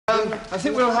I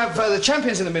think we'll have the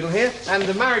champions in the middle here, and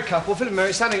the married couple, Philip and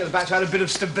Mary, standing at the back to add a bit of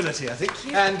stability, I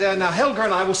think. And now Helga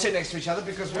and I will sit next to each other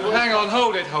because we're... Hang on,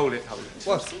 hold it.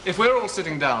 What? If we're all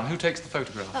sitting down, who takes the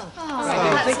photograph?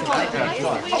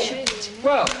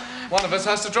 Well, one of us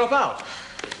has to drop out.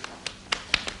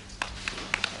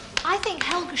 I think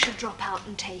Helga should drop out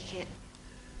and take it.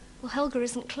 Well, Helga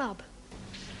isn't club.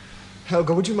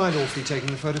 Helga, would you mind awfully taking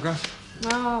the photograph?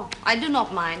 No, I do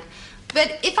not mind.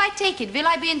 But if I take it, will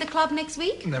I be in the club next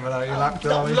week? Never know your luck,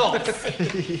 darling.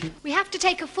 We have to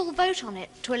take a full vote on it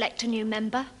to elect a new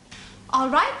member. All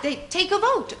right, they take a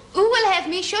vote. Who will have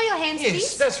me? Show your hands, Yes,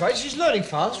 please. that's right. She's learning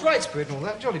fast. Right spirit and all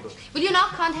that. Jolly good. Will you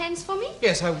not count hands for me?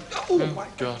 Yes, I... Oh, my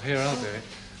God, here, I'll do it.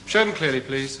 Show them clearly,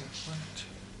 please. 1, 2,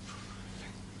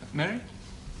 3. Mary?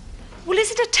 Well,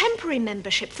 is it a temporary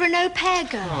membership for an au pair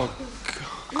girl? Oh, God.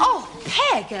 Oh,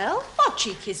 pair girl? What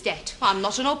cheek is that? I'm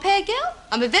not an au pair girl.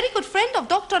 I'm a very good friend of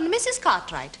Dr. and Mrs.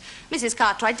 Cartwright. Mrs.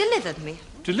 Cartwright delivered me.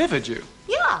 Delivered you?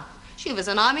 Yeah. She was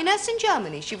an army nurse in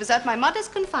Germany. She was at my mother's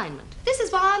confinement. This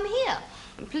is why I'm here.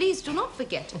 And please do not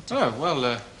forget it. Oh,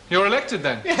 well, you're elected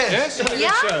then. Yes?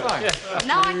 Yeah? Fine.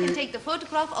 Now I can take the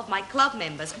photograph of my club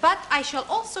members, but I shall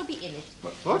also be in it.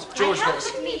 What? George I have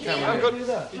got with me here I've got to do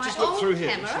that. my Just look own through here.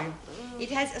 camera. It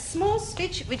has a small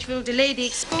switch which will delay the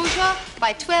exposure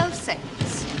by 12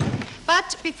 seconds.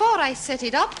 But before I set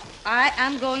it up, I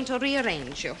am going to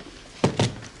rearrange you.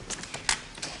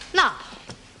 Now,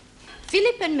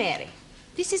 Philip and Mary,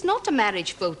 this is not a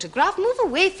marriage photograph. Move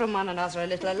away from one another a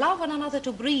little. Allow one another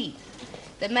to breathe.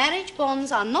 The marriage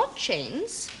bonds are not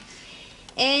chains.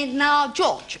 And now,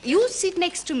 George, you sit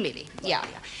next to Millie. Yeah.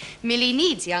 Millie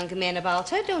needs young men about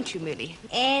her, don't you, Millie?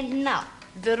 And now,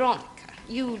 Veronica,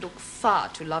 you look far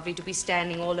too lovely to be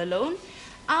standing all alone.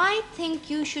 I think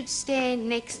you should stand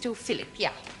next to Philip.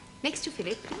 Yeah, next to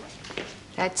Philip.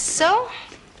 That's so.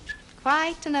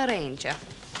 Quite an arranger.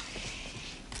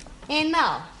 And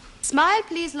now, smile,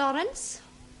 please, Lawrence.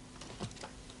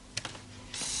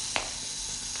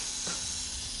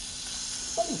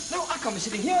 Oh, no, I can't be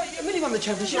sitting here. Millie won the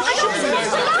championship. I don't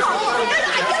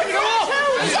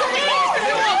know.